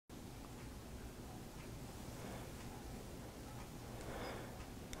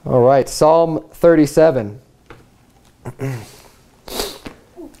All right, Psalm 37.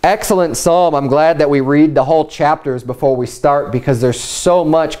 Excellent psalm. I'm glad that we read the whole chapters before we start because there's so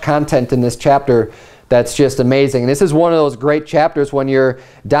much content in this chapter that's just amazing. And this is one of those great chapters when you're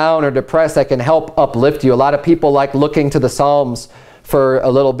down or depressed that can help uplift you. A lot of people like looking to the Psalms for a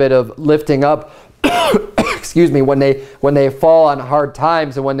little bit of lifting up excuse me, when they fall on hard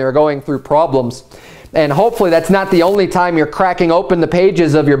times and when they're going through problems. And hopefully that's not the only time you're cracking open the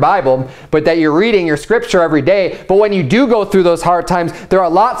pages of your Bible, but that you're reading your scripture every day. But when you do go through those hard times, there are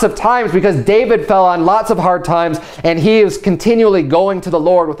lots of times, because David fell on lots of hard times, and he is continually going to the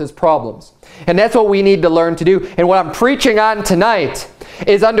Lord with his problems. And that's what we need to learn to do. And what I'm preaching on tonight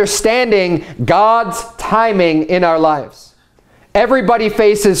is understanding God's timing in our lives. Everybody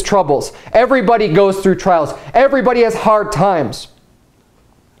faces troubles. Everybody goes through trials. Everybody has hard times.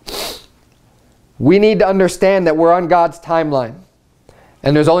 We need to understand that we're on God's timeline.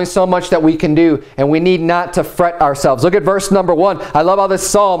 And there's only so much that we can do, and we need not to fret ourselves. Look at verse number 1. I love how this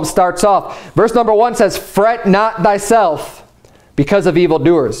psalm starts off. Verse number 1 says, "Fret not thyself because of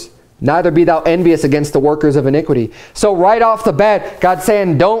evildoers, neither be thou envious against the workers of iniquity." So right off the bat, God's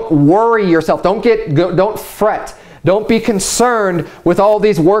saying, don't worry yourself. Don't fret. Don't be concerned with all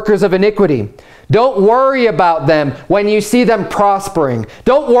these workers of iniquity. Don't worry about them when you see them prospering.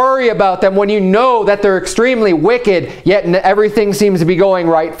 Don't worry about them when you know that they're extremely wicked, yet everything seems to be going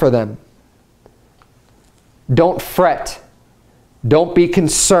right for them. Don't fret. Don't be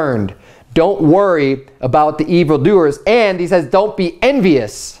concerned. Don't worry about the evildoers. And he says, don't be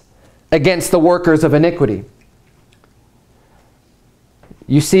envious against the workers of iniquity.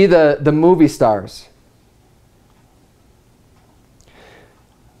 You see the movie stars.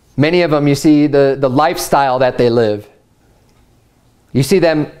 Many of them, you see the lifestyle that they live. You see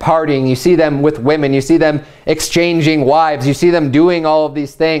them partying. You see them with women. You see them exchanging wives. You see them doing all of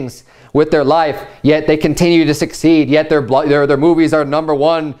these things with their life, yet they continue to succeed. Yet their movies are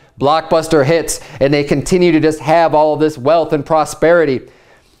 #1 blockbuster hits, and they continue to just have all of this wealth and prosperity.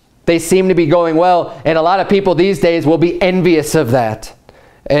 They seem to be going well, and a lot of people these days will be envious of that.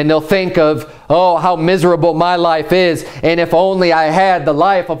 And they'll think of, oh, how miserable my life is, and if only I had the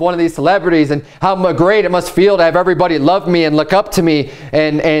life of one of these celebrities, and how great it must feel to have everybody love me and look up to me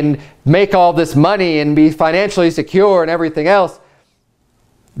and make all this money and be financially secure and everything else.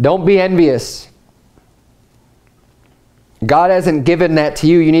 Don't be envious. God hasn't given that to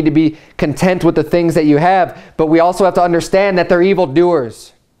you. You need to be content with the things that you have, but we also have to understand that they're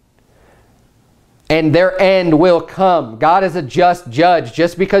evildoers. And their end will come. God is a just judge.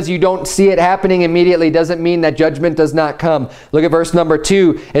 Just because you don't see it happening immediately doesn't mean that judgment does not come. Look at verse number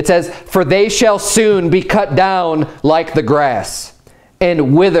 2. It says, "For they shall soon be cut down like the grass,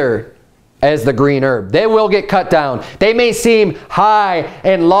 and wither as the green herb." They will get cut down. They may seem high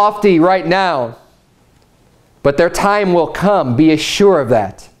and lofty right now, but their time will come. Be assured of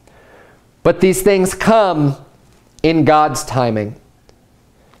that. But these things come in God's timing.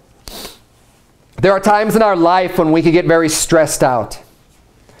 There are times in our life when we can get very stressed out.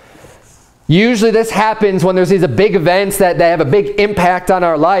 Usually this happens when there's these big events that have a big impact on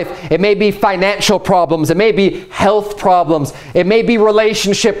our life. It may be financial problems. It may be health problems. It may be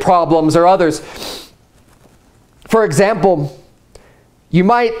relationship problems or others. For example, you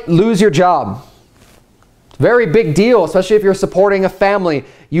might lose your job. Very big deal, especially if you're supporting a family.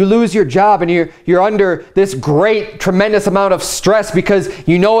 You lose your job and you're under this great, tremendous amount of stress because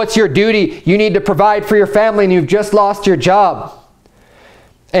you know it's your duty. You need to provide for your family and you've just lost your job.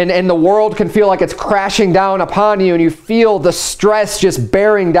 And the world can feel like it's crashing down upon you, and you feel the stress just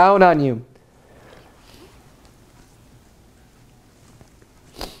bearing down on you.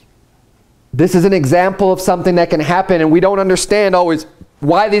 This is an example of something that can happen, and we don't understand always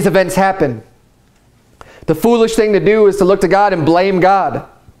why these events happen. The foolish thing to do is to look to God and blame God.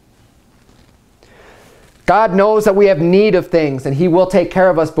 God knows that we have need of things, and He will take care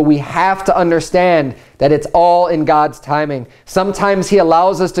of us, but we have to understand that it's all in God's timing. Sometimes He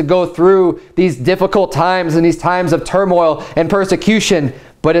allows us to go through these difficult times and these times of turmoil and persecution,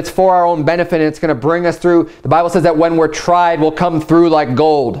 but it's for our own benefit, and it's going to bring us through. The Bible says that when we're tried, we'll come through like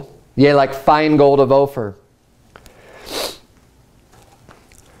gold, yea, like fine gold of Ophir.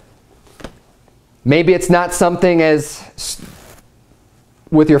 Maybe it's not something as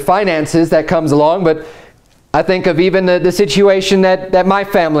with your finances that comes along, but I think of even the situation that my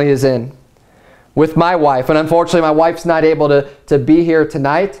family is in with my wife. And unfortunately, my wife's not able to be here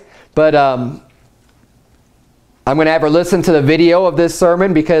tonight, but I'm going to have her listen to the video of this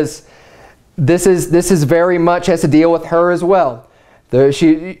sermon because this is very much has to deal with her as well.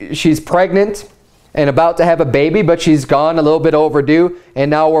 She's pregnant, and about to have a baby, but she's gone a little bit overdue,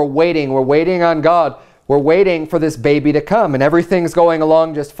 and now we're waiting. We're waiting on God. We're waiting for this baby to come, and everything's going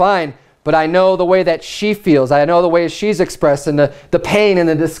along just fine, but I know the way that she feels. I know the way she's expressed, and the pain and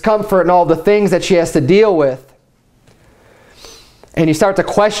the discomfort and all the things that she has to deal with. And you start to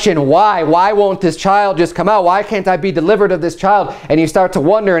question why. Why won't this child just come out? Why can't I be delivered of this child? And you start to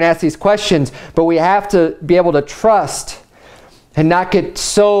wonder and ask these questions, but we have to be able to trust and not get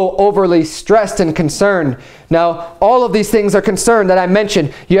so overly stressed and concerned. Now, all of these things are concern that I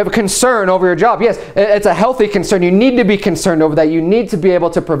mentioned. You have a concern over your job. Yes, it's a healthy concern. You need to be concerned over that. You need to be able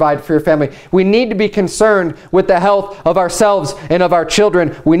to provide for your family. We need to be concerned with the health of ourselves and of our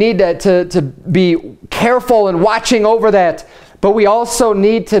children. We need to be careful and watching over that. But we also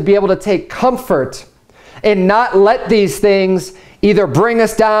need to be able to take comfort and not let these things either bring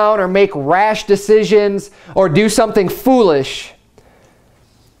us down or make rash decisions or do something foolish,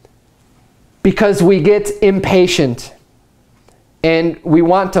 because we get impatient and we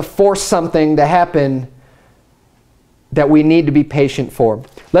want to force something to happen that we need to be patient for.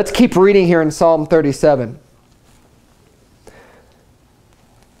 Let's keep reading here in Psalm 37.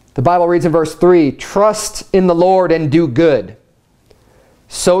 The Bible reads in verse 3, "Trust in the Lord and do good.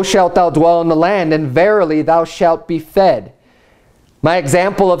 So shalt thou dwell in the land, and verily thou shalt be fed." My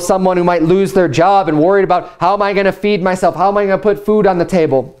example of someone who might lose their job and worried about, how am I going to feed myself? How am I going to put food on the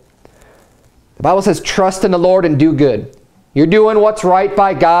table? The Bible says, trust in the Lord and do good. You're doing what's right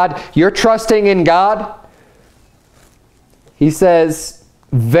by God. You're trusting in God. He says,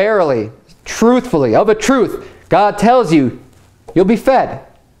 verily, truthfully, of a truth, God tells you, you'll be fed.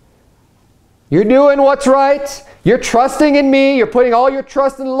 You're doing what's right. You're trusting in me. You're putting all your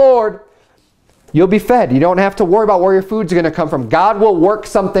trust in the Lord. You'll be fed. You don't have to worry about where your food's going to come from. God will work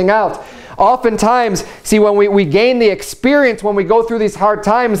something out. Oftentimes, see, when we gain the experience, when we go through these hard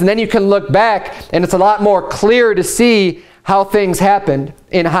times, and then you can look back, and it's a lot more clear to see how things happened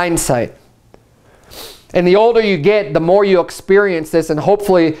in hindsight. And the older you get, the more you experience this, and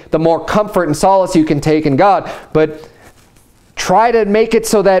hopefully the more comfort and solace you can take in God. But try to make it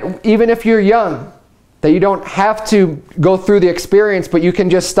so that even if you're young, that you don't have to go through the experience, but you can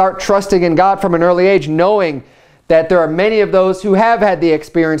just start trusting in God from an early age, knowing that there are many of those who have had the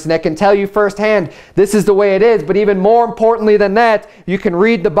experience and that can tell you firsthand, this is the way it is. But even more importantly than that, you can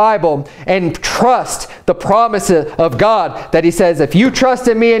read the Bible and trust the promises of God that He says, if you trust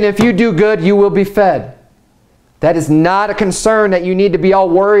in me and if you do good, you will be fed. That is not a concern that you need to be all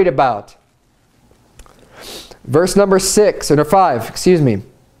worried about. Verse number 4.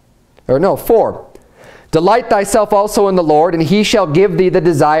 Delight thyself also in the Lord, and He shall give thee the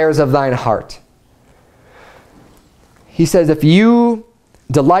desires of thine heart. He says, if you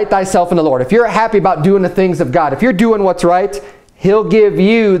delight thyself in the Lord, if you're happy about doing the things of God, if you're doing what's right, He'll give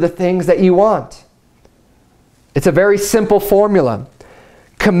you the things that you want. It's a very simple formula.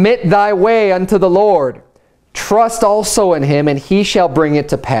 Commit thy way unto the Lord. Trust also in Him, and He shall bring it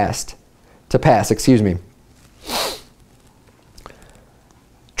to pass.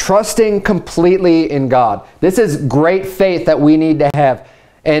 Trusting completely in God. This is great faith that we need to have.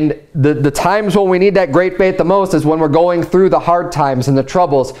 And the times when we need that great faith the most is when we're going through the hard times and the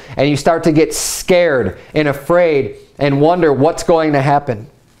troubles, and you start to get scared and afraid and wonder what's going to happen.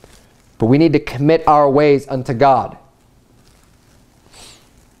 But we need to commit our ways unto God.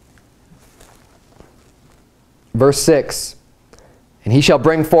 Verse 6, and He shall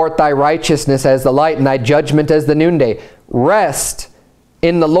bring forth thy righteousness as the light, and thy judgment as the noonday. Rest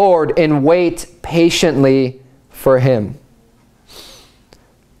in the Lord and wait patiently for Him.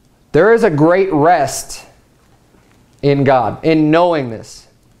 There is a great rest in God, in knowing this.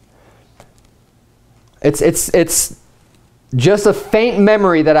 It's just a faint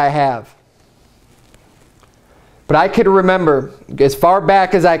memory that I have. But I could remember, as far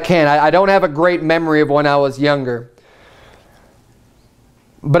back as I can, I don't have a great memory of when I was younger.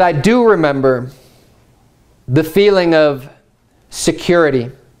 But I do remember the feeling of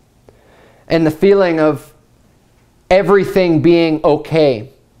security and the feeling of everything being okay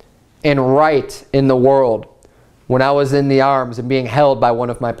and right in the world when I was in the arms and being held by one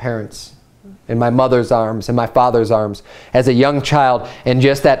of my parents, in my mother's arms, in my father's arms, as a young child, and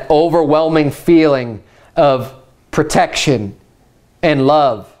just that overwhelming feeling of protection and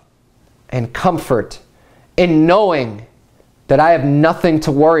love and comfort in knowing that I have nothing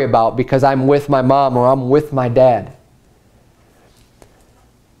to worry about because I'm with my mom or I'm with my dad.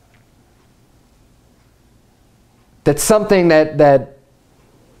 That's something that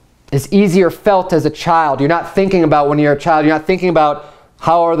is easier felt as a child. You're not thinking about when you're a child. You're not thinking about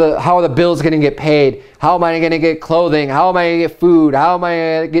How are the bills going to get paid? How am I going to get clothing? How am I going to get food? How am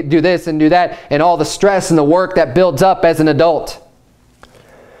I going to do this and do that? And all the stress and the work that builds up as an adult.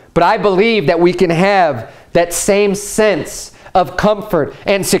 But I believe that we can have that same sense of comfort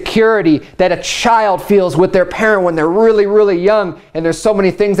and security that a child feels with their parent when they're really, really young and there's so many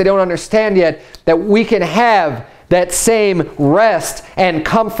things they don't understand yet, that we can have that same rest and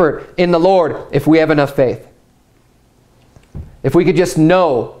comfort in the Lord if we have enough faith. If we could just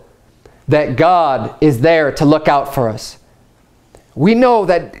know that God is there to look out for us. We know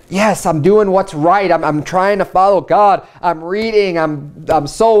that, yes, I'm doing what's right. I'm trying to follow God. I'm reading. I'm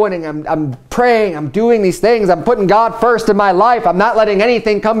soul winning. I'm praying. I'm doing these things. I'm putting God first in my life. I'm not letting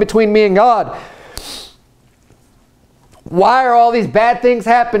anything come between me and God. Why are all these bad things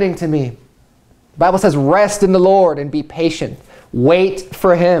happening to me? The Bible says, rest in the Lord and be patient. Wait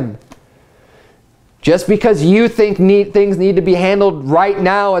for Him. Just because you think things need to be handled right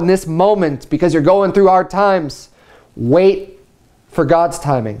now in this moment because you're going through hard times, wait for God's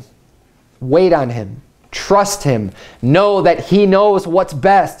timing. Wait on Him. Trust Him. Know that He knows what's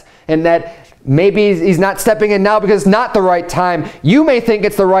best and that maybe He's not stepping in now because it's not the right time. You may think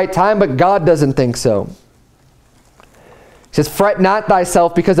it's the right time, but God doesn't think so. He says, fret not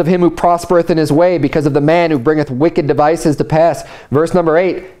thyself because of him who prospereth in his way, because of the man who bringeth wicked devices to pass. Verse number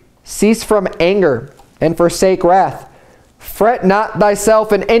 8, cease from anger and forsake wrath. Fret not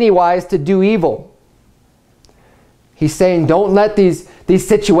thyself in any wise to do evil. He's saying, don't let these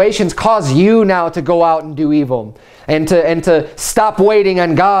situations cause you now to go out and do evil and to stop waiting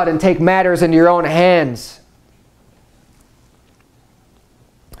on God and take matters into your own hands.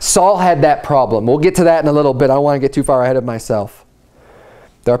 Saul had that problem. We'll get to that in a little bit. I don't want to get too far ahead of myself.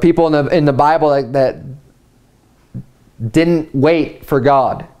 There are people in the Bible that didn't wait for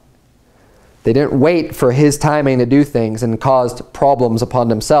God. They didn't wait for His timing to do things and caused problems upon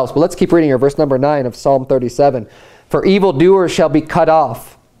themselves. But let's keep reading here. Verse number 9 of Psalm 37. For evildoers shall be cut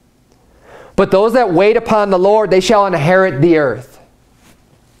off, but those that wait upon the Lord, they shall inherit the earth.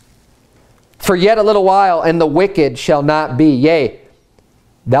 For yet a little while, and the wicked shall not be. Yea,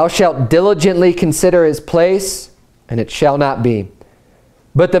 thou shalt diligently consider his place, and it shall not be.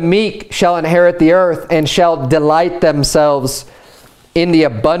 But the meek shall inherit the earth, and shall delight themselves in the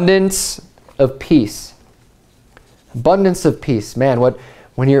abundance of peace. Abundance of peace. Man,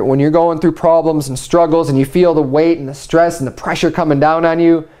 when you're going through problems and struggles, and you feel the weight and the stress and the pressure coming down on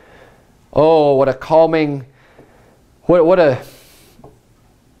you, oh, what a calming, what a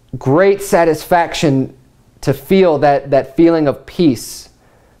great satisfaction to feel that feeling of peace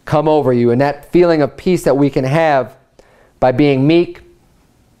come over you, and that feeling of peace that we can have by being meek,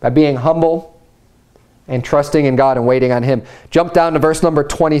 by being humble, and trusting in God and waiting on Him. Jump down to verse number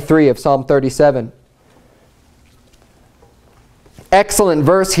 23 of Psalm 37. Excellent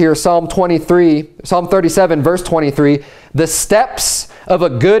verse here, Psalm 37, verse 23. The steps of a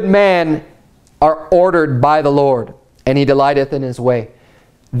good man are ordered by the Lord, and He delighteth in His way.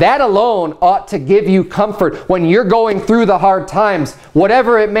 That alone ought to give you comfort when you're going through the hard times,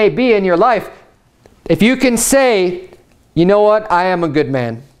 whatever it may be in your life. If you can say, you know what, I am a good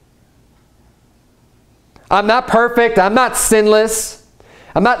man. I'm not perfect, I'm not sinless,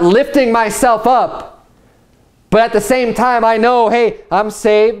 I'm not lifting myself up, but at the same time I know, hey, I'm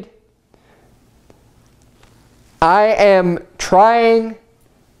saved. I am trying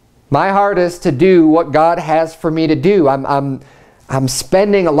my hardest to do what God has for me to do. I'm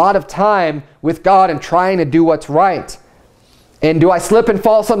spending a lot of time with God and trying to do what's right. And do I slip and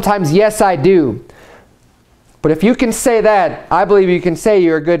fall sometimes? Yes, I do. But if you can say that, I believe you can say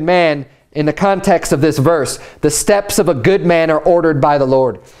you're a good man in the context of this verse. The steps of a good man are ordered by the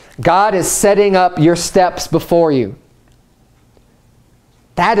Lord. God is setting up your steps before you.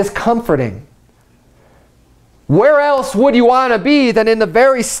 That is comforting. Where else would you want to be than in the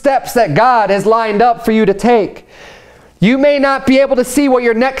very steps that God has lined up for you to take? You may not be able to see what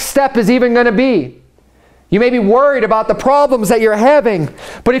your next step is even going to be. You may be worried about the problems that you're having.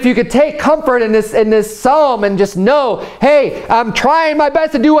 But if you could take comfort in this psalm and just know, hey, I'm trying my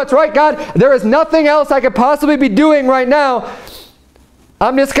best to do what's right, God. There is nothing else I could possibly be doing right now.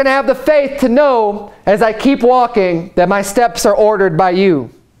 I'm just going to have the faith to know as I keep walking that my steps are ordered by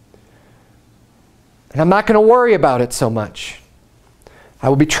you. And I'm not going to worry about it so much. I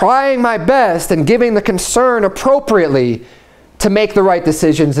will be trying my best and giving the concern appropriately to make the right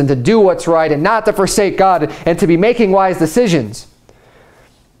decisions and to do what's right and not to forsake God and to be making wise decisions.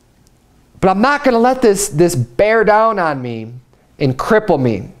 But I'm not going to let this bear down on me and cripple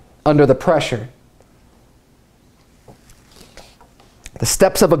me under the pressure. The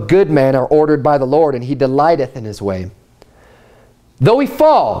steps of a good man are ordered by the Lord, and He delighteth in His way. Though we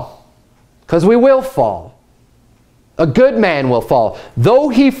fall, because we will fall. A good man will fall. Though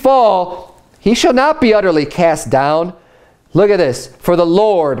he fall, he shall not be utterly cast down. Look at this. For the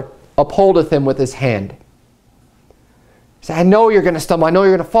Lord upholdeth him with his hand. So I know you're going to stumble. I know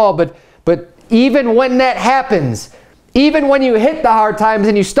you're going to fall. But even when that happens, even when you hit the hard times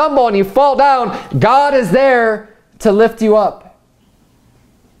and you stumble and you fall down, God is there to lift you up.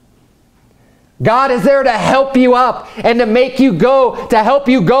 God is there to help you up and to make you go, to help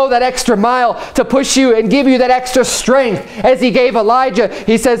you go that extra mile, to push you and give you that extra strength. As he gave Elijah,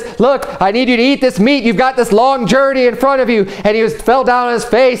 he says, look, I need you to eat this meat. You've got this long journey in front of you. And he fell down on his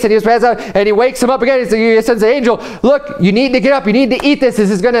face and he was passed out, and he wakes him up again. He sends the angel, look, you need to get up. You need to eat this. This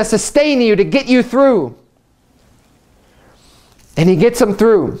is going to sustain you to get you through. And he gets him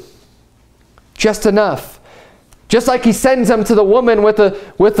through. Just enough. Just like he sends them to the woman with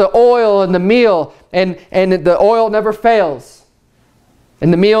the oil and the meal, and the oil never fails.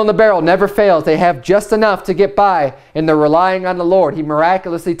 And the meal in the barrel never fails. They have just enough to get by, and they're relying on the Lord. He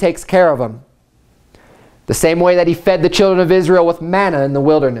miraculously takes care of them. The same way that he fed the children of Israel with manna in the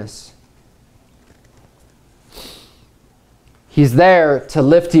wilderness. He's there to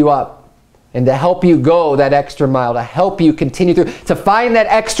lift you up and to help you go that extra mile, to help you continue through, to find that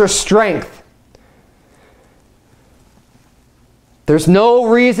extra strength. There's no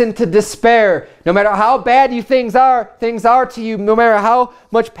reason to despair. No matter how bad things are to you, no matter how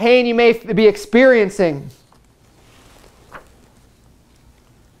much pain you may be experiencing.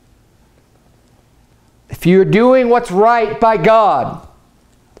 If you're doing what's right by God,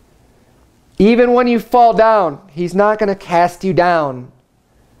 even when you fall down, He's not going to cast you down.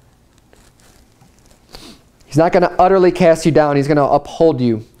 He's not going to utterly cast you down. He's going to uphold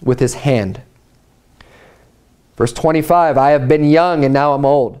you with His hand. Verse 25, I have been young and now am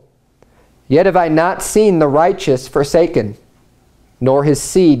old. Yet have I not seen the righteous forsaken, nor his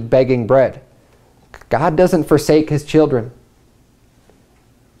seed begging bread. God doesn't forsake His children.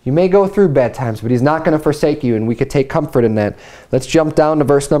 You may go through bad times, but He's not going to forsake you, and we could take comfort in that. Let's jump down to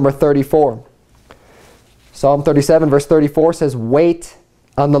verse number 34. Psalm 37, verse 34 says, wait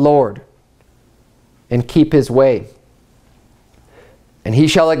on the Lord and keep His way. And He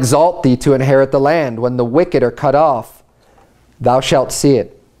shall exalt thee to inherit the land. When the wicked are cut off, thou shalt see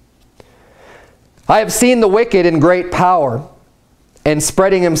it. I have seen the wicked in great power, and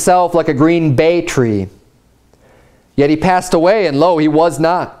spreading himself like a green bay tree. Yet he passed away, and lo, he was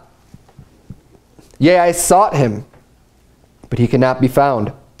not. Yea, I sought him, but he cannot be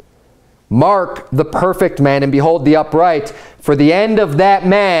found. Mark the perfect man, and behold the upright, for the end of that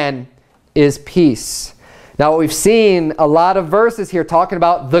man is peace. Now we've seen a lot of verses here talking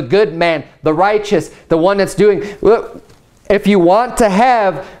about the good man, the righteous, the one that's doing. Look, if you want to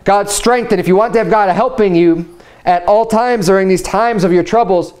have God's strength, and if you want to have God helping you at all times during these times of your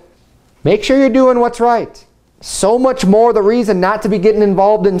troubles, make sure you're doing what's right. So much more the reason not to be getting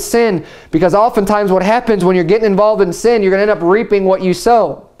involved in sin, because oftentimes what happens when you're getting involved in sin, you're going to end up reaping what you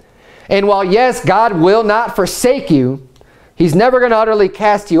sow. And while yes, God will not forsake you, He's never going to utterly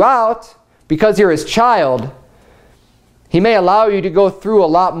cast you out. Because you're His child, He may allow you to go through a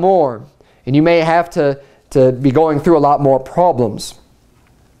lot more. And you may have to be going through a lot more problems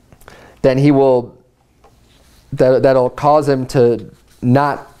than He will, that'll cause Him to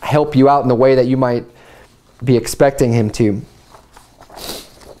not help you out in the way that you might be expecting Him to.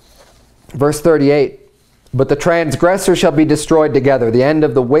 Verse 38, but the transgressor shall be destroyed together. The end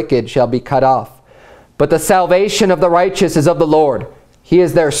of the wicked shall be cut off. But the salvation of the righteous is of the Lord. He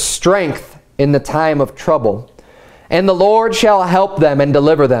is their strength in the time of trouble. And the Lord shall help them and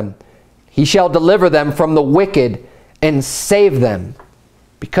deliver them. He shall deliver them from the wicked and save them,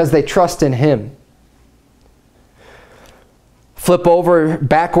 because they trust in Him. Flip over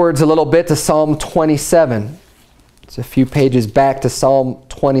backwards a little bit to Psalm 27. It's a few pages back to Psalm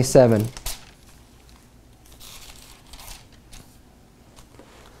 27.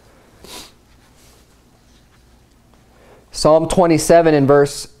 Psalm 27 in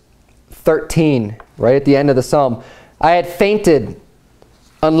verse 13, right at the end of the psalm. I had fainted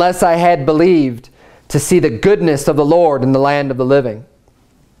unless I had believed to see the goodness of the Lord in the land of the living.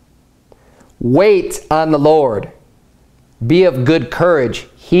 Wait on the Lord. Be of good courage.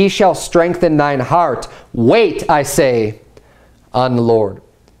 He shall strengthen thine heart. Wait, I say, on the Lord.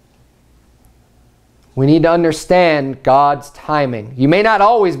 We need to understand God's timing. You may not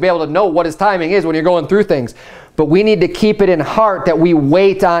always be able to know what His timing is when you're going through things, but we need to keep it in heart that we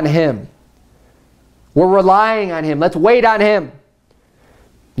wait on Him. We're relying on Him. Let's wait on Him.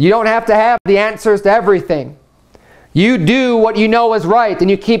 You don't have to have the answers to everything. You do what you know is right, and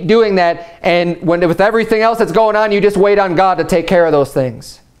you keep doing that, and with everything else that's going on, you just wait on God to take care of those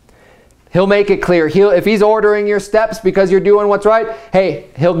things. He'll make it clear. If He's ordering your steps because you're doing what's right, hey,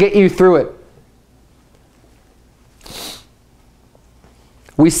 He'll get you through it.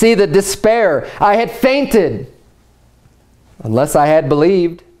 We see the despair. I had fainted unless I had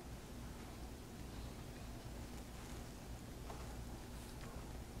believed.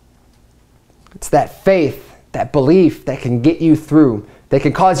 It's that faith, that belief that can get you through, that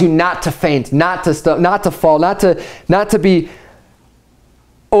can cause you not to faint, not to fall, not to be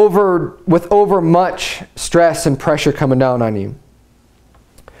with much stress and pressure coming down on you.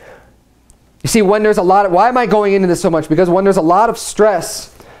 You see, when there's a lot of, why am I going into this so much? Because when there's a lot of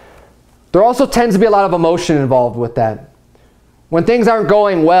stress, there also tends to be a lot of emotion involved with that. When things aren't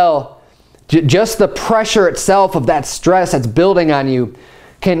going well, just the pressure itself of that stress that's building on you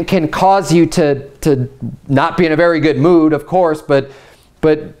can cause you to not be in a very good mood, of course, but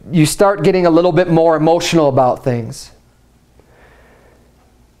you start getting a little bit more emotional about things.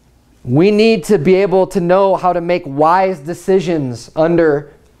 We need to be able to know how to make wise decisions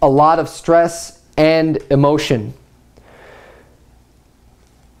under a lot of stress and emotion.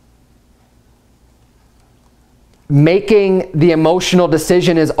 Making the emotional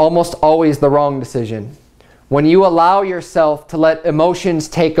decision is almost always the wrong decision. When you allow yourself to let emotions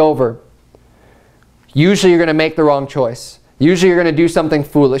take over, usually you're going to make the wrong choice. Usually you're going to do something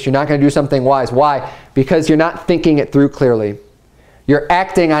foolish. You're not going to do something wise. Why? Because you're not thinking it through clearly. You're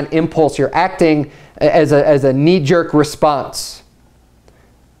acting on impulse. You're acting as a knee-jerk response.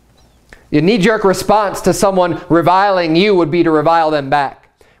 Your knee-jerk response to someone reviling you would be to revile them back.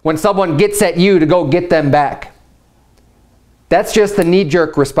 When someone gets at you, to go get them back. That's just the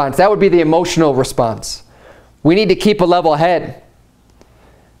knee-jerk response. That would be the emotional response. We need to keep a level head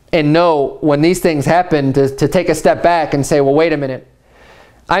and know when these things happen to take a step back and say, well, wait a minute.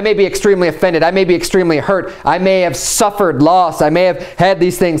 I may be extremely offended. I may be extremely hurt. I may have suffered loss. I may have had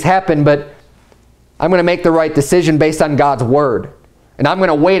these things happen, but I'm going to make the right decision based on God's word. And I'm going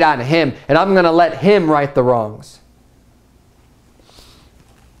to wait on Him, and I'm going to let Him right the wrongs.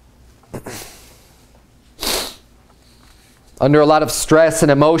 Under a lot of stress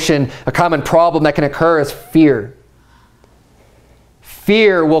and emotion, a common problem that can occur is fear.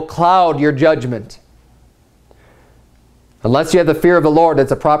 Fear will cloud your judgment. Unless you have the fear of the Lord,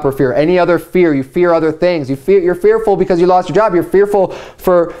 it's a proper fear. Any other fear, you fear other things. You're fearful because you lost your job. You're fearful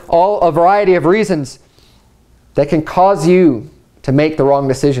for a variety of reasons that can cause you to make the wrong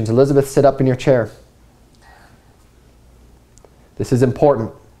decisions. Elizabeth, sit up in your chair. This is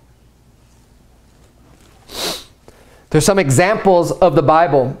important. There's some examples of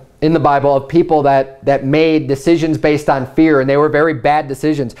in the Bible, of people that made decisions based on fear, and they were very bad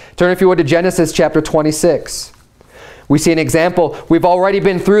decisions. Turn, if you would, to Genesis chapter 26. We see an example. We've already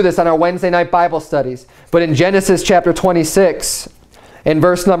been through this on our Wednesday night Bible studies. But in Genesis chapter 26, in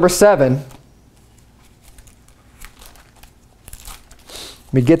verse number 7,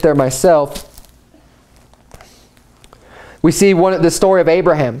 let me get there myself. We see the story of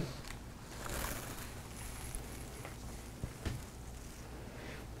Abraham.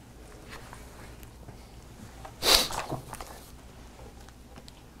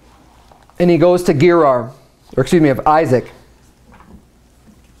 And he goes to Gerar, or excuse me, of Isaac.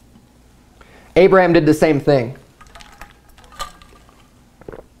 Abraham did the same thing.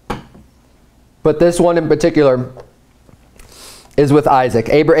 But this one in particular is with Isaac.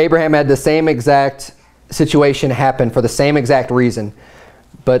 Abraham had the same exact situation happen for the same exact reason.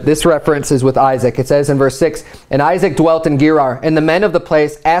 But this reference is with Isaac. It says in verse 6, "And Isaac dwelt in Gerar, and the men of the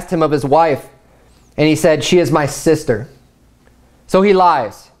place asked him of his wife. And he said, 'She is my sister.' So he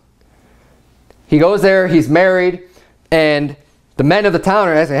lies. He goes there, he's married, and the men of the town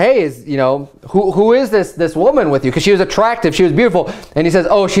are asking, hey, who is this woman with you? Because she was attractive, she was beautiful. And he says,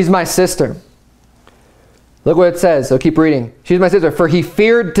 oh, she's my sister. Look what it says, so keep reading. She's my sister, for he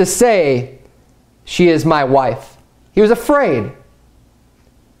feared to say, she is my wife. He was afraid.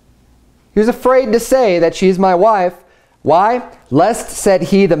 He was afraid to say that she's my wife. Why? Lest, said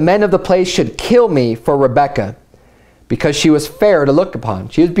he, the men of the place should kill me for Rebekah, because she was fair to look upon.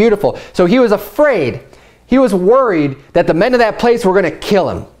 She was beautiful. So he was afraid. He was worried that the men of that place were going to kill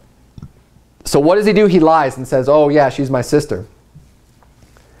him. So what does he do? He lies and says, oh yeah, she's my sister.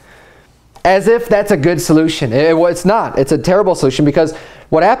 As if that's a good solution. It's not. It's a terrible solution, because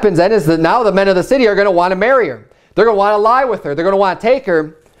what happens then is that now the men of the city are going to want to marry her. They're going to want to lie with her. They're going to want to take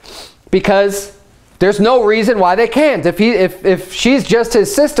her, because there's no reason why they can't. If she's just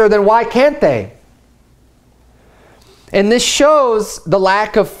his sister, then why can't they? And this shows the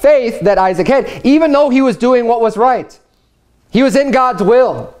lack of faith that Isaac had, even though he was doing what was right. He was in God's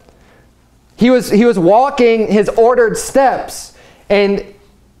will. He was walking his ordered steps. And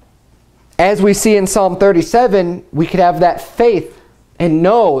as we see in Psalm 37, we could have that faith and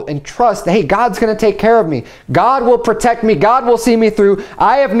know and trust that, hey, God's going to take care of me. God will protect me. God will see me through.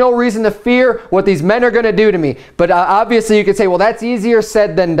 I have no reason to fear what these men are going to do to me. But obviously you could say, well, that's easier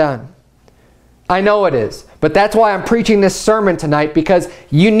said than done. I know it is. But that's why I'm preaching this sermon tonight, because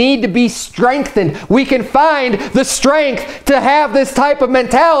you need to be strengthened. We can find the strength to have this type of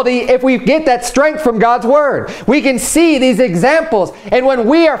mentality if we get that strength from God's Word. We can see these examples. And when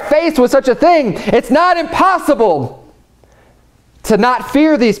we are faced with such a thing, it's not impossible to not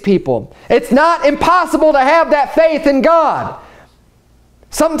fear these people. It's not impossible to have that faith in God.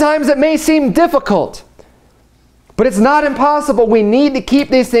 Sometimes it may seem difficult, but it's not impossible. We need to keep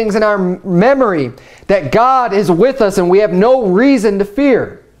these things in our memory, that God is with us and we have no reason to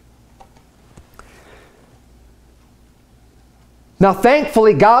fear. Now,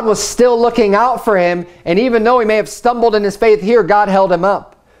 thankfully, God was still looking out for him, and even though he may have stumbled in his faith here, God held him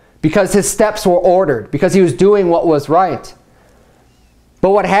up because his steps were ordered, because he was doing what was right. But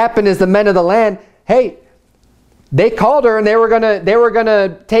what happened is the men of the land, hey, they called her and they were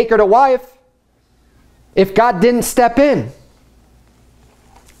gonna take her to wife if God didn't step in.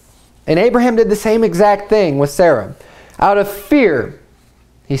 And Abraham did the same exact thing with Sarah. Out of fear,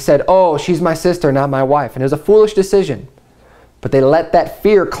 he said, oh, she's my sister, not my wife. And it was a foolish decision. But they let that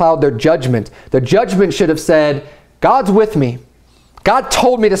fear cloud their judgment. Their judgment should have said, God's with me. God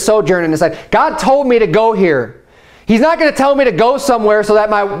told me to sojourn in this land. God told me to go here. He's not going to tell me to go somewhere so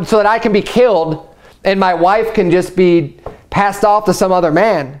that I can be killed and my wife can just be passed off to some other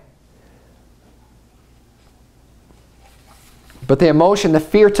man. But the emotion, the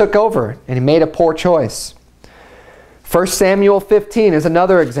fear took over, and he made a poor choice. 1 Samuel 15 is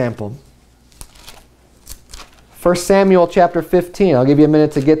another example. 1 Samuel chapter 15. I'll give you a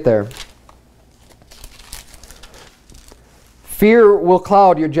minute to get there. Fear will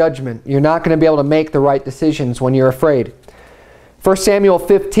cloud your judgment. You're not going to be able to make the right decisions when you're afraid. 1 Samuel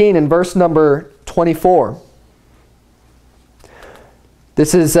 15 and verse number 24.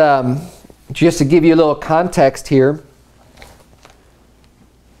 This is just to give you a little context here.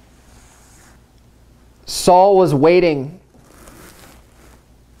 Saul was waiting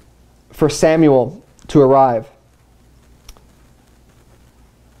for Samuel to arrive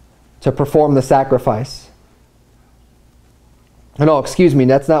to perform the sacrifice. No, excuse me,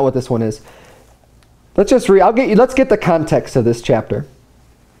 that's not what this one is. Let's just read. Let's get the context of this chapter.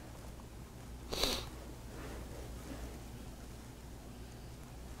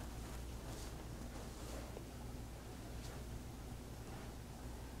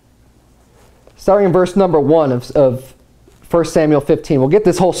 Starting in verse number 1 of 1 Samuel 15. We'll get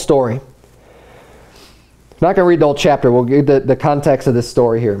this whole story. I'm not going to read the whole chapter. We'll get the context of this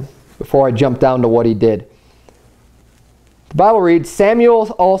story here before I jump down to what he did. The Bible reads,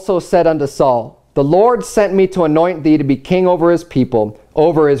 Samuel also said unto Saul, the Lord sent me to anoint thee to be king over his people,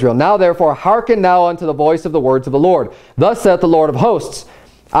 over Israel. Now therefore hearken now unto the voice of the words of the Lord. Thus saith the Lord of hosts,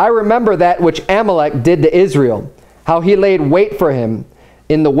 I remember that which Amalek did to Israel, how he laid wait for him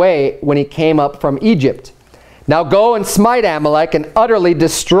in the way when he came up from Egypt. Now go and smite Amalek and utterly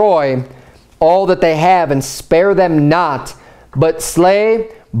destroy all that they have, and spare them not, but slay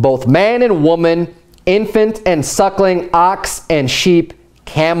both man and woman, infant and suckling, ox and sheep,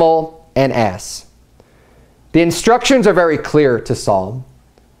 camel and ass. The instructions are very clear to Saul.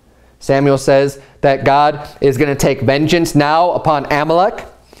 Samuel says that God is going to take vengeance now upon Amalek.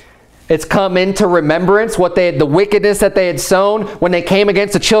 It's come into remembrance the wickedness that they had sown when they came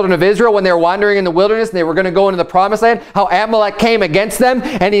against the children of Israel when they were wandering in the wilderness and they were going to go into the promised land, how Amalek came against them,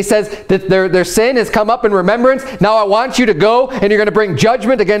 and he says that their sin has come up in remembrance. Now I want you to go and you're going to bring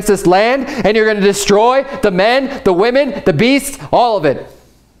judgment against this land, and you're going to destroy the men, the women, the beasts, all of it.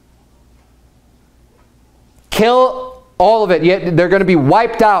 Kill all of it. Yet they're going to be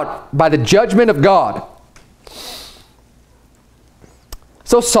wiped out by the judgment of God.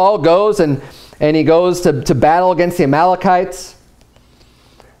 So Saul goes and he goes to battle against the Amalekites.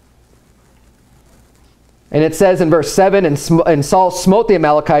 And it says in verse 7, and Saul smote the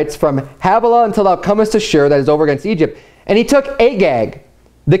Amalekites from Havilah until thou comest to Shur, that is over against Egypt. And he took Agag,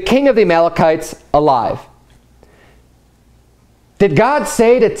 the king of the Amalekites, alive. Did God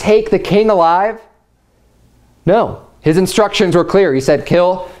say to take the king alive? No. His instructions were clear. He said,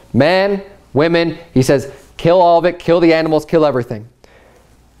 kill men, women. He says, kill all of it, kill the animals, kill everything.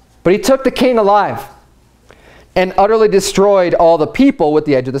 But he took the king alive and utterly destroyed all the people with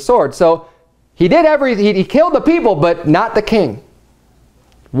the edge of the sword. So He did he killed the people, but not the king.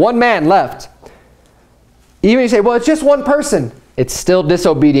 One man left. Even you say, well, it's just one person. It's still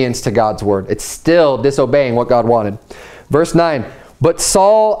disobedience to God's word. It's still disobeying what God wanted. Verse 9, but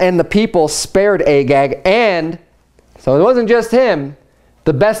Saul and the people spared Agag, and, so it wasn't just him,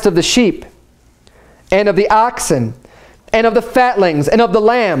 the best of the sheep, and of the oxen, and of the fatlings, and of the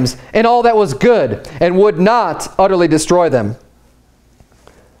lambs, and all that was good, and would not utterly destroy them.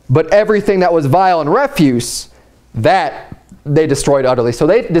 But everything that was vile and refuse, that they destroyed utterly. So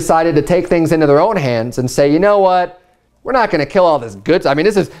they decided to take things into their own hands and say, you know what? We're not going to kill all this good. I mean,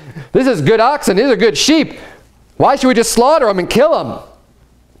 this is good oxen. These are good sheep. Why should we just slaughter them and kill them?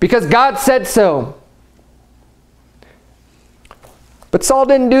 Because God said so. But Saul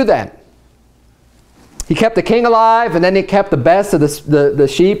didn't do that. He kept the king alive, and then he kept the best of the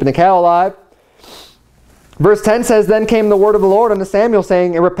sheep and the cattle alive. Verse 10 says, then came the word of the Lord unto Samuel,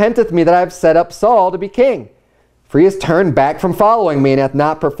 saying, it repenteth me that I have set up Saul to be king. For he has turned back from following me, and hath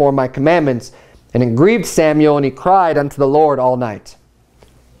not performed my commandments. And it grieved Samuel, and he cried unto the Lord all night.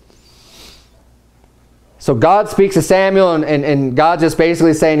 So God speaks to Samuel, and God's just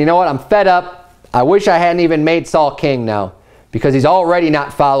basically saying, you know what, I'm fed up. I wish I hadn't even made Saul king now, because he's already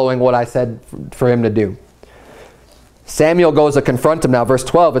not following what I said for him to do. Samuel goes to confront him now. Verse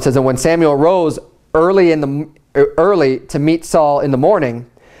 12, it says, and when Samuel rose early to meet Saul in the morning,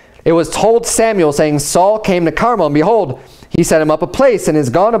 it was told Samuel, saying, Saul came to Carmel, and behold, he set him up a place, and is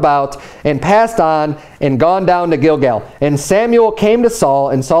gone about, and passed on, and gone down to Gilgal. And Samuel came to Saul,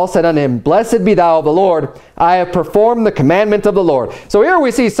 and Saul said unto him, blessed be thou of the Lord, I have performed the commandment of the Lord. So here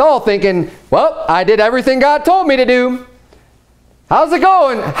we see Saul thinking, well, I did everything God told me to do. How's it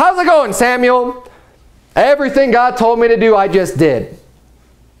going? How's it going, Samuel? Everything God told me to do, I just did.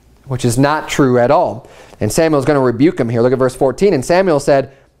 Which is not true at all. And Samuel's going to rebuke him here. Look at verse 14. And Samuel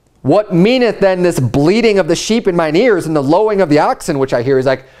said, what meaneth then this bleating of the sheep in mine ears, and the lowing of the oxen which I hear? He's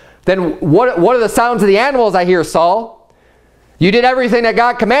like, then what are the sounds of the animals I hear, Saul? You did everything that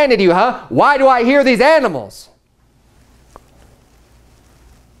God commanded you, huh? Why do I hear these animals?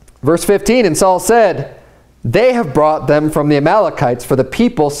 Verse 15, and Saul said, they have brought them from the Amalekites, for the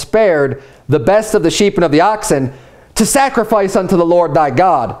people spared the best of the sheep and of the oxen to sacrifice unto the Lord thy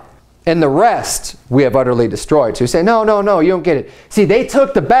God. And the rest we have utterly destroyed. So you say, no, no, no, you don't get it. See, they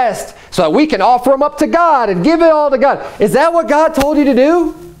took the best so that we can offer them up to God and give it all to God. Is that what God told you to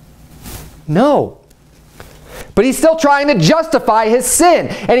do? No. But he's still trying to justify his sin.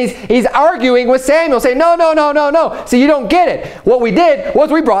 And he's arguing with Samuel, saying, no, no, no, no, no. See, you don't get it. What we did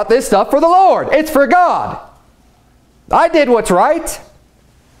was we brought this stuff for the Lord. It's for God. I did what's right.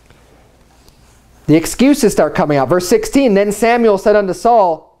 The excuses start coming out. Verse 16, then Samuel said unto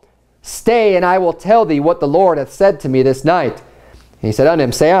Saul, stay, and I will tell thee what the Lord hath said to me this night. And he said unto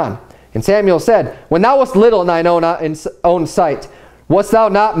him, say on. And Samuel said, when thou wast little in thine own sight, wast thou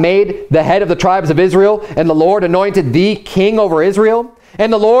not made the head of the tribes of Israel, and the Lord anointed thee king over Israel?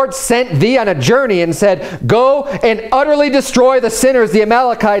 And the Lord sent thee on a journey and said, go and utterly destroy the sinners, the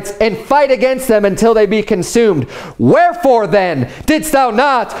Amalekites, and fight against them until they be consumed. Wherefore then didst thou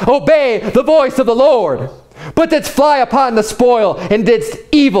not obey the voice of the Lord, but didst fly upon the spoil, and didst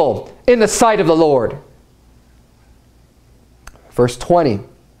evil in the sight of the Lord? Verse 20,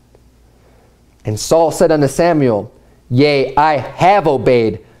 and Saul said unto Samuel, yea, I have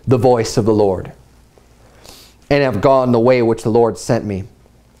obeyed the voice of the Lord, and have gone the way which the Lord sent me,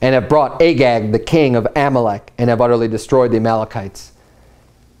 and have brought Agag the king of Amalek, and have utterly destroyed the Amalekites.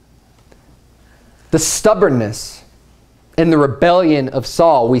 The stubbornness and the rebellion of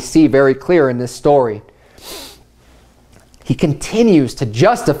Saul we see very clear in this story. He continues to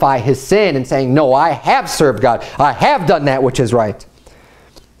justify his sin and saying, no, I have served God. I have done that which is right.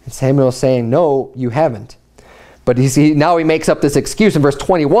 And Samuel is saying, no, you haven't. But now he makes up this excuse. In verse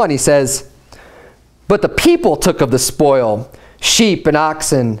 21, he says, but the people took of the spoil, sheep and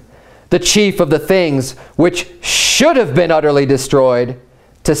oxen, the chief of the things which should have been utterly destroyed,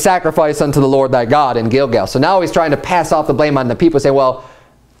 to sacrifice unto the Lord thy God in Gilgal. So now he's trying to pass off the blame on the people, saying, well,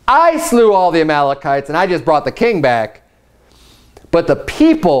 I slew all the Amalekites and I just brought the king back. But the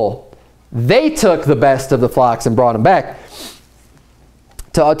people, they took the best of the flocks and brought them back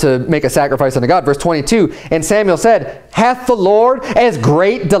to make a sacrifice unto God. Verse 22, and Samuel said, hath the Lord as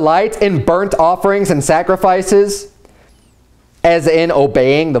great delight in burnt offerings and sacrifices as in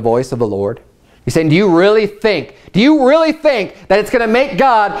obeying the voice of the Lord? He's saying, do you really think that it's going to make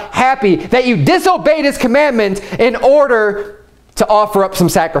God happy that you disobeyed his commandment in order to offer up some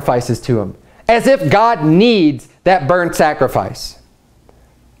sacrifices to him? As if God needs that burnt sacrifice,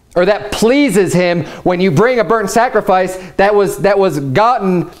 or that pleases him when you bring a burnt sacrifice that was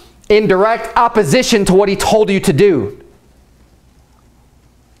gotten in direct opposition to what he told you to do.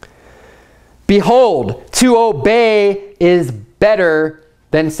 Behold, to obey is better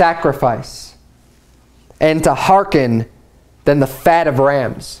than sacrifice, and to hearken than the fat of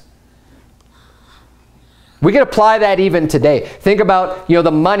rams. We can apply that even today. Think about,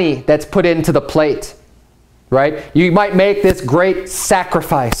 the money that's put into the plate, right? You might make this great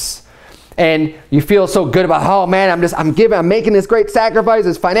sacrifice, and you feel so good about, oh man, I'm making this great sacrifice,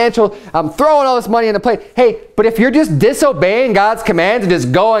 it's financial, I'm throwing all this money in the plate. Hey, but if you're just disobeying God's commands and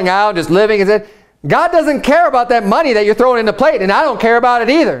just going out, just living, God doesn't care about that money that you're throwing in the plate, and I don't care about it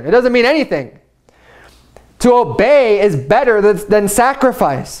either. It doesn't mean anything. To obey is better than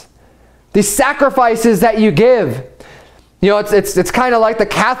sacrifice. These sacrifices that you give, it's kind of like the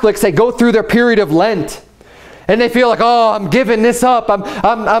Catholics. They go through their period of Lent, and they feel like, oh, I'm giving this up.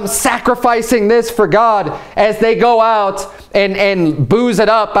 I'm sacrificing this for God, as they go out and booze it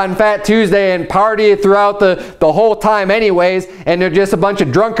up on Fat Tuesday and party throughout the whole time anyways, and they're just a bunch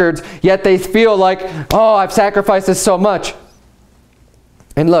of drunkards, yet they feel like, oh, I've sacrificed this so much.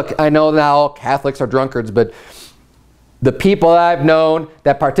 And look, I know now all Catholics are drunkards, but the people that I've known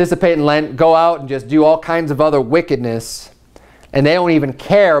that participate in Lent go out and just do all kinds of other wickedness, and they don't even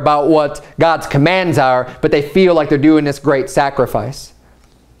care about what God's commands are, but they feel like they're doing this great sacrifice.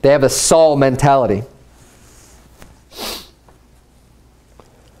 They have a Saul mentality.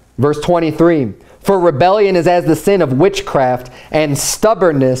 Verse 23, for rebellion is as the sin of witchcraft, and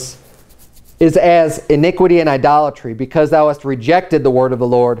stubbornness is as iniquity and idolatry. Because thou hast rejected the word of the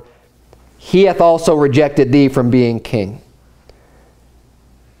Lord, he hath also rejected thee from being king.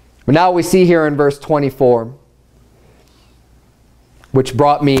 But now we see here in verse 24, which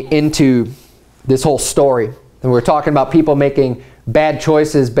brought me into this whole story. And we're talking about people making bad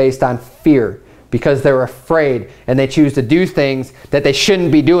choices based on fear, because they're afraid, and they choose to do things that they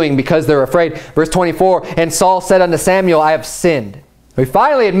shouldn't be doing because they're afraid. Verse 24, and Saul said unto Samuel, I have sinned. He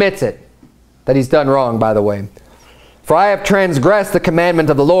finally admits it, that he's done wrong, by the way. For I have transgressed the commandment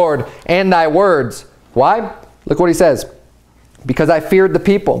of the Lord and thy words. Why? Look what he says. Because I feared the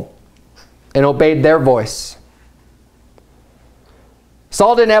people and obeyed their voice.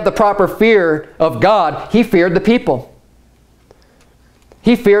 Saul didn't have the proper fear of God. He feared the people.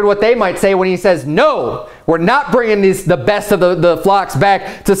 He feared what they might say when he says, no, we're not bringing the best of the flocks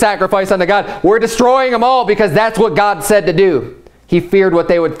back to sacrifice unto God. We're destroying them all because that's what God said to do. He feared what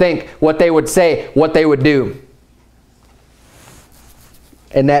they would think, what they would say, what they would do.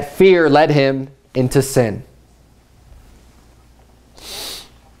 And that fear led him into sin.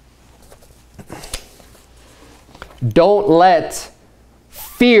 Don't let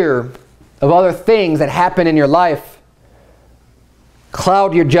fear of other things that happen in your life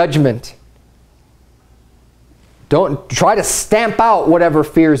cloud your judgment. Don't try to stamp out whatever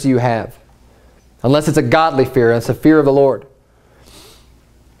fears you have, unless it's a godly fear, and it's a fear of the Lord.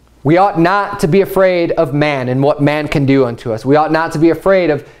 We ought not to be afraid of man and what man can do unto us. We ought not to be afraid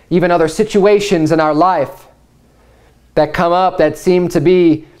of even other situations in our life that come up that seem to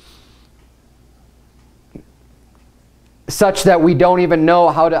be such that we don't even know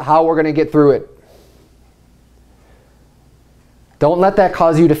how we're going to get through it. Don't let that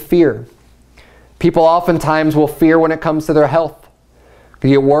cause you to fear. People oftentimes will fear when it comes to their health.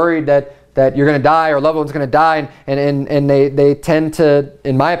 You're worried that you're going to die, or a loved one's going to die, and they tend to,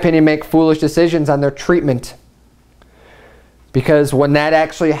 in my opinion, make foolish decisions on their treatment. Because when that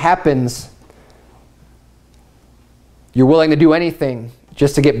actually happens, you're willing to do anything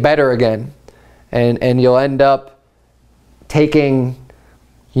just to get better again. And you'll end up taking,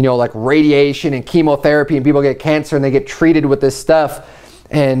 like radiation and chemotherapy, and people get cancer and they get treated with this stuff.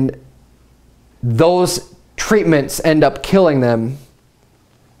 And those treatments end up killing them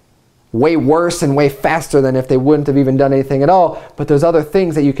way worse and way faster than if they wouldn't have even done anything at all. But there's other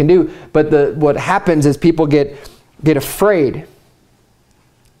things that you can do. But what happens is people get afraid.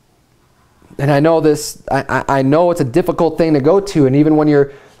 And I know this, I know it's a difficult thing to go to. And even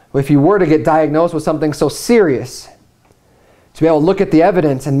if you were to get diagnosed with something so serious, to be able to look at the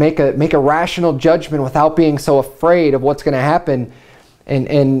evidence and make a rational judgment without being so afraid of what's going to happen,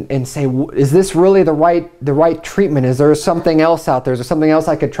 and say, is this really the right treatment? Is there something else out there? Is there something else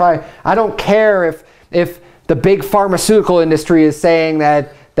I could try? I don't care if the big pharmaceutical industry is saying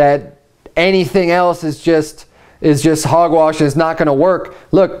that anything else is just hogwash and it's not going to work.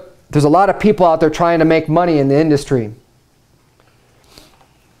 Look, there's a lot of people out there trying to make money in the industry.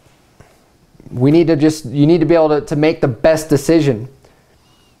 You need to be able to make the best decision.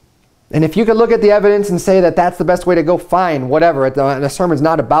 And if you could look at the evidence and say that that's the best way to go, fine, whatever. The sermon's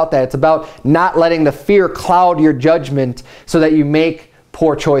not about that. It's about not letting the fear cloud your judgment so that you make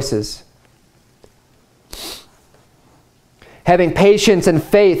poor choices. Having patience and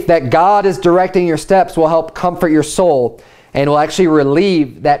faith that God is directing your steps will help comfort your soul and will actually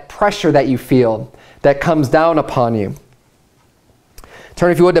relieve that pressure that you feel that comes down upon you.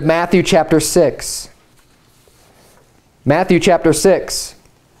 Turn, if you would, to Matthew chapter 6. Matthew chapter 6.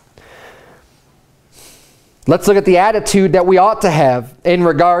 Let's look at the attitude that we ought to have in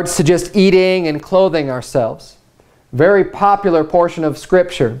regards to just eating and clothing ourselves. Very popular portion of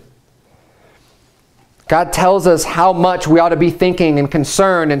Scripture. God tells us how much we ought to be thinking and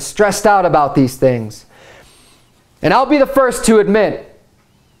concerned and stressed out about these things. And I'll be the first to admit,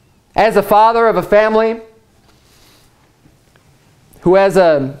 as a father of a family who has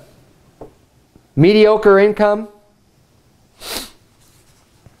a mediocre income,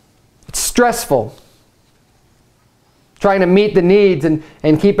 it's stressful trying to meet the needs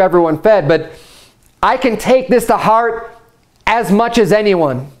and keep everyone fed. But I can take this to heart as much as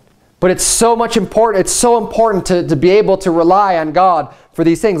anyone. But it's so important to be able to rely on God for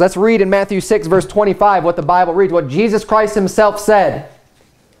these things. Let's read in Matthew 6, verse 25, what the Bible reads, what Jesus Christ himself said.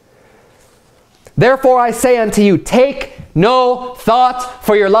 Therefore I say unto you, take no thought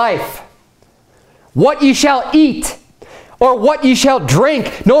for your life, what ye shall eat, or what ye shall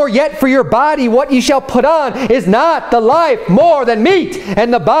drink, nor yet for your body what ye shall put on. Is not the life more than meat,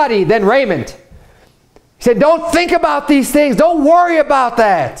 and the body than raiment? He said, don't think about these things. Don't worry about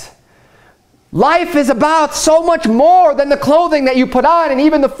that. Life is about so much more than the clothing that you put on and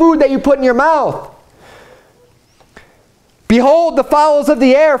even the food that you put in your mouth. Behold the fowls of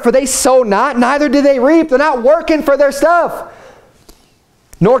the air, for they sow not, neither do they reap. They're not working for their stuff,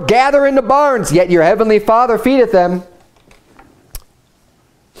 nor gather into barns, yet your heavenly Father feedeth them.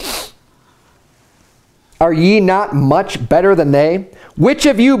 Are ye not much better than they? Which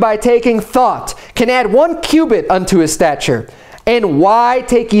of you by taking thought can add 1 cubit unto his stature? And why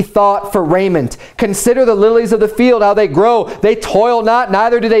take ye thought for raiment? Consider the lilies of the field, how they grow. They toil not,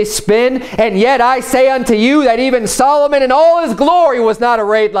 neither do they spin. And yet I say unto you that even Solomon in all his glory was not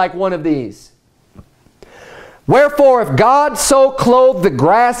arrayed like one of these. Wherefore, if God so clothe the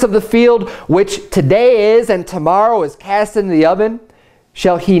grass of the field, which today is and tomorrow is cast into the oven,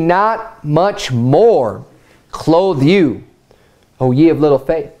 shall he not much more clothe you, O ye of little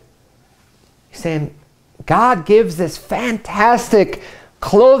faith? He's saying, God gives this fantastic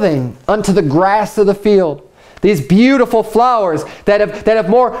clothing unto the grass of the field. These beautiful flowers that have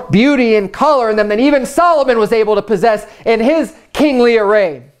more beauty and color in them than even Solomon was able to possess in his kingly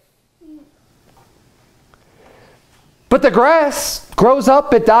array. But the grass grows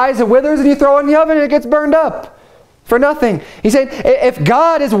up, it dies, it withers, and you throw it in the oven and it gets burned up for nothing. He's saying, if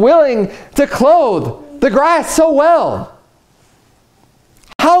God is willing to clothe the grass so well,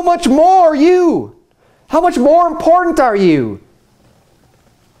 how much more are you? How much more important are you?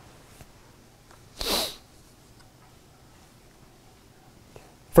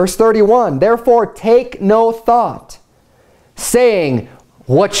 Verse 31, therefore take no thought, saying,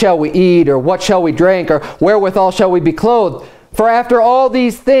 what shall we eat, or what shall we drink, or wherewithal shall we be clothed? For after all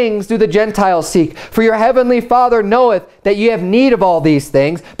these things do the Gentiles seek. For your heavenly Father knoweth that ye have need of all these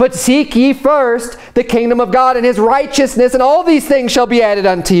things. But seek ye first the kingdom of God and his righteousness, and all these things shall be added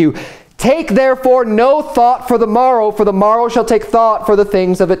unto you. Take therefore no thought for the morrow shall take thought for the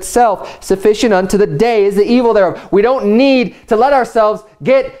things of itself. Sufficient unto the day is the evil thereof. We don't need to let ourselves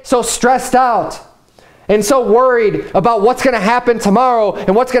get so stressed out and so worried about what's going to happen tomorrow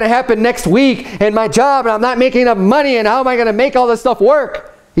and what's going to happen next week and my job and I'm not making enough money and how am I going to make all this stuff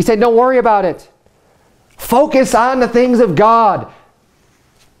work? He said, don't worry about it. Focus on the things of God.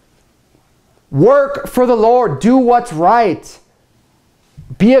 Work for the Lord. Do what's right.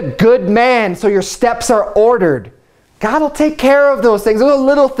 Be a good man so your steps are ordered. God will take care of those things. Those are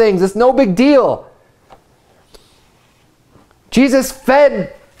little things. It's no big deal. Jesus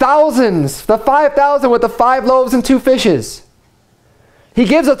fed thousands, the 5,000 with the 5 loaves and 2 fishes. He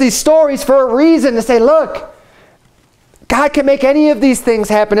gives us these stories for a reason to say, look, God can make any of these things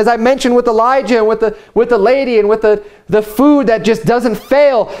happen. As I mentioned with Elijah and with the lady and with the food that just doesn't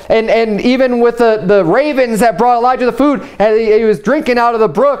fail. And even with the ravens that brought Elijah the food and he was drinking out of the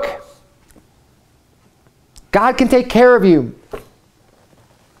brook. God can take care of you.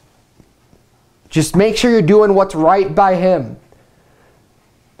 Just make sure you're doing what's right by him.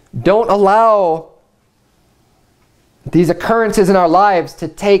 Don't allow these occurrences in our lives to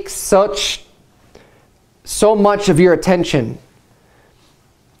take so much of your attention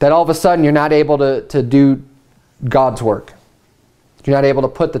that all of a sudden you're not able to do God's work. You're not able to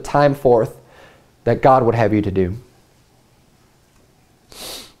put the time forth that God would have you to do.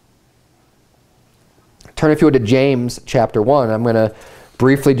 Turn, if you would, to James chapter 1. I'm going to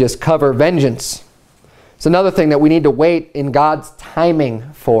briefly just cover vengeance. It's another thing that we need to wait in God's timing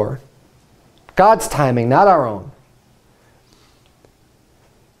for. God's timing, not our own.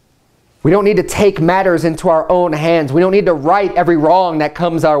 We don't need to take matters into our own hands. We don't need to right every wrong that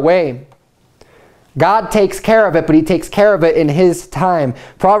comes our way. God takes care of it, but He takes care of it in His time.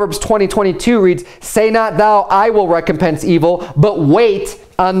 Proverbs 20:22 reads, "Say not thou, I will recompense evil, but wait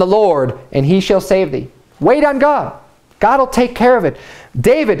on the Lord, and He shall save thee." Wait on God. God will take care of it.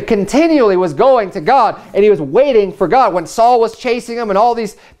 David continually was going to God, and he was waiting for God. When Saul was chasing him and all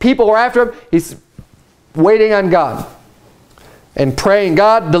these people were after him, he's waiting on God and praying,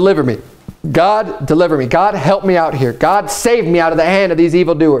 "God, deliver me. God, deliver me. God, help me out here. God, save me out of the hand of these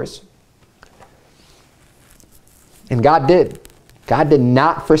evildoers." And God did. God did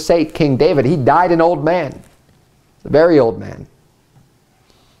not forsake King David. He died an old man, a very old man.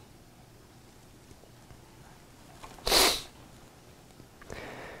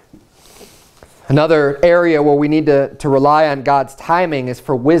 Another area where we need to rely on God's timing is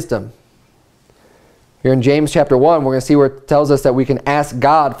for wisdom. Here in James chapter 1, we're going to see where it tells us that we can ask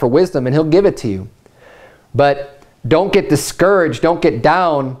God for wisdom and He'll give it to you. But don't get discouraged, don't get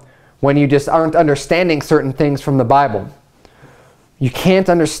down when you just aren't understanding certain things from the Bible. You can't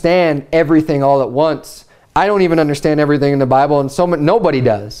understand everything all at once. I don't even understand everything in the Bible, and nobody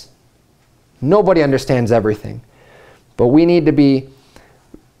does. Nobody understands everything. But we need to be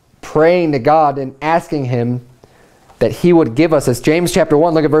praying to God and asking Him that He would give us this. James chapter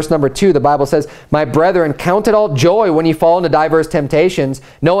 1, look at verse number 2. The Bible says, "My brethren, count it all joy when you fall into diverse temptations,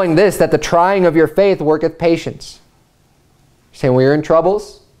 knowing this, that the trying of your faith worketh patience." You're saying, when you're in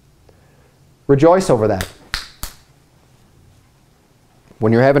troubles, rejoice over that.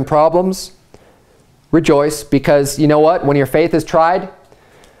 When you're having problems, rejoice, because you know what? When your faith is tried,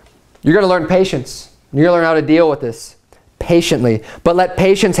 you're going to learn patience. You're going to learn how to deal with this patiently. "But let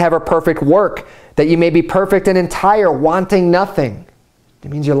patience have her perfect work, that you may be perfect and entire, wanting nothing."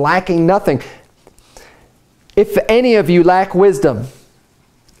 It means you're lacking nothing. "If any of you lack wisdom,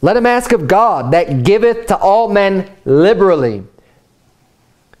 let him ask of God, that giveth to all men liberally,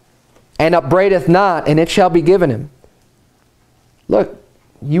 and upbraideth not, and it shall be given him." Look,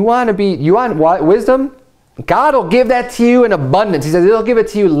 you want wisdom? God will give that to you in abundance. He says He'll give it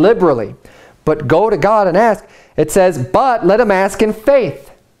to you liberally. But go to God and ask. It says, "But let him ask in faith,"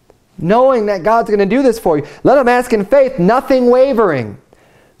 knowing that God's going to do this for you. "Let him ask in faith, nothing wavering.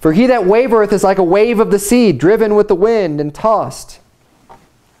 For he that wavereth is like a wave of the sea, driven with the wind and tossed."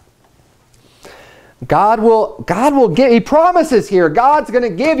 God will give, He promises here, God's going to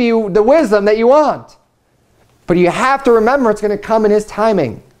give you the wisdom that you want. But you have to remember it's going to come in His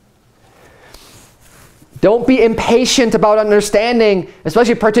timing. Don't be impatient about understanding,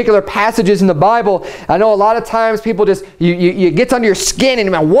 especially particular passages in the Bible. I know a lot of times people just, you get under your skin and,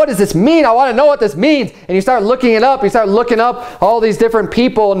 "Man, what does this mean? I want to know what this means." And you start looking it up. You start looking up all these different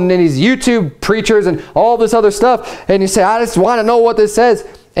people and these YouTube preachers and all this other stuff. And you say, "I just want to know what this says."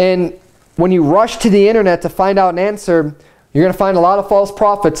 And when you rush to the internet to find out an answer, you're going to find a lot of false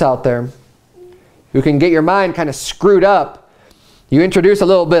prophets out there who can get your mind kind of screwed up. You introduce a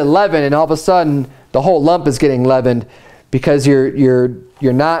little bit of leaven and all of a sudden the whole lump is getting leavened, because you're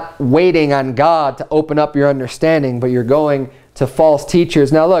not waiting on God to open up your understanding, but you're going to false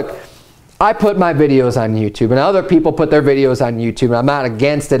teachers. Now look, I put my videos on YouTube and other people put their videos on YouTube, and I'm not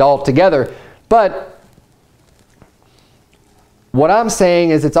against it altogether, but what I'm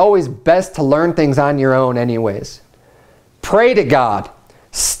saying is it's always best to learn things on your own anyways. Pray to God.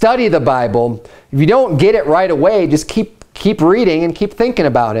 Study the Bible. If you don't get it right away, just keep reading and keep thinking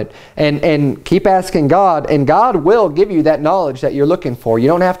about it, and keep asking God, and God will give you that knowledge that you're looking for. You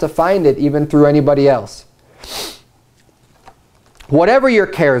don't have to find it even through anybody else. Whatever your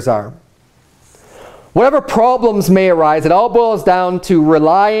cares are, whatever problems may arise, it all boils down to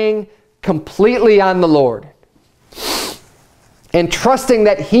relying completely on the Lord and trusting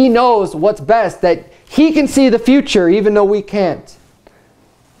that He knows what's best, that He can see the future even though we can't.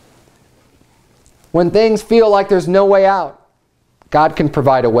 When things feel like there's no way out, God can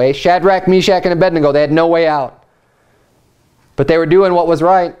provide a way. Shadrach, Meshach, and Abednego, they had no way out. But they were doing what was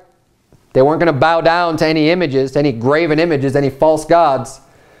right. They weren't going to bow down to any images, to any graven images, any false gods.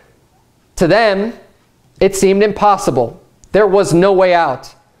 To them, it seemed impossible. There was no way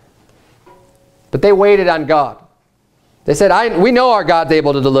out. But they waited on God. They said, "We know our God's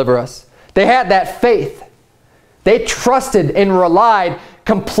able to deliver us." They had that faith. They trusted and relied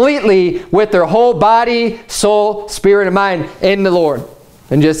completely with their whole body, soul, spirit, and mind in the Lord.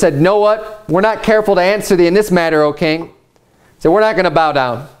 And just said, "Know what? We're not careful to answer thee in this matter, O king. So we're not going to bow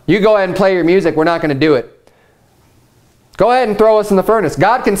down. You go ahead and play your music. We're not going to do it. Go ahead and throw us in the furnace.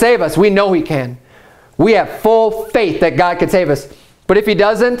 God can save us. We know He can. We have full faith that God can save us. But if He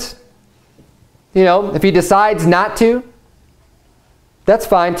doesn't, if He decides not to, that's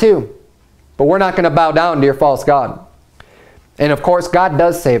fine too. But we're not going to bow down to your false god. And of course, God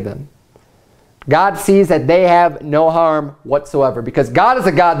does save them. God sees that they have no harm whatsoever, because God is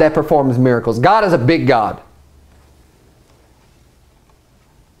a God that performs miracles. God is a big God.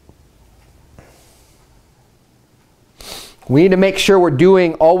 We need to make sure we're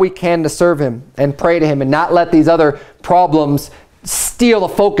doing all we can to serve Him and pray to Him and not let these other problems steal the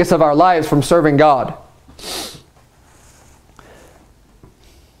focus of our lives from serving God.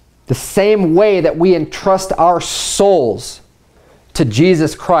 The same way that we entrust our souls to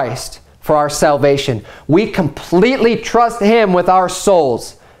Jesus Christ for our salvation, we completely trust Him with our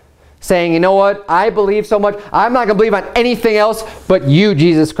souls, saying, you know what, I believe so much, I'm not going to believe on anything else but you,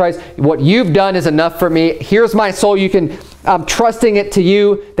 Jesus Christ. What you've done is enough for me. Here's my soul. I'm trusting it to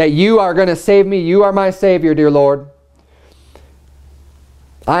you, that you are going to save me. You are my Savior, dear Lord.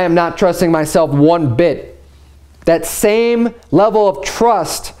 I am not trusting myself one bit. That same level of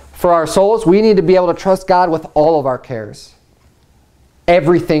trust for our souls, we need to be able to trust God with all of our cares.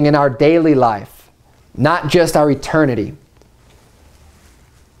 Everything in our daily life, not just our eternity.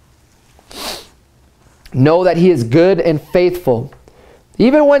 Know that He is good and faithful.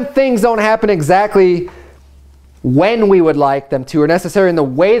 Even when things don't happen exactly when we would like them to, or necessarily in the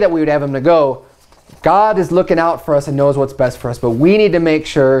way that we would have them to go, God is looking out for us and knows what's best for us. But we need to make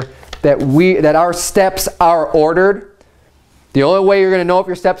sure that our steps are ordered. The only way you're going to know if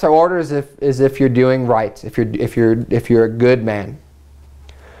your steps are ordered is if you're doing right, if you're a good man.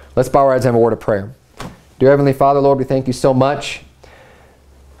 Let's bow our heads and have a word of prayer. Dear Heavenly Father, Lord, we thank you so much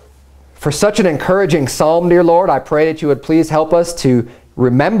for such an encouraging psalm, dear Lord. I pray that you would please help us to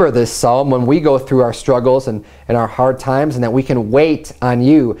remember this psalm when we go through our struggles and our hard times, and that we can wait on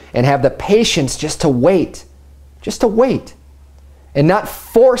you and have the patience just to wait. Just to wait. And not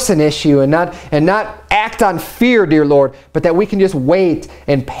force an issue and not act on fear, dear Lord, but that we can just wait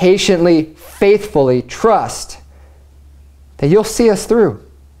and patiently, faithfully trust that you'll see us through.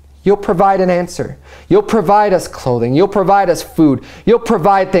 You'll provide an answer. You'll provide us clothing. You'll provide us food. You'll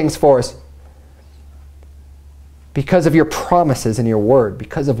provide things for us because of your promises in your word,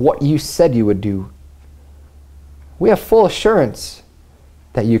 because of what you said you would do. We have full assurance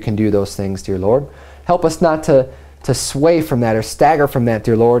that you can do those things, dear Lord. Help us not to sway from that or stagger from that,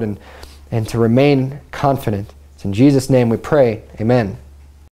 dear Lord, and to remain confident. It's in Jesus' name we pray. Amen.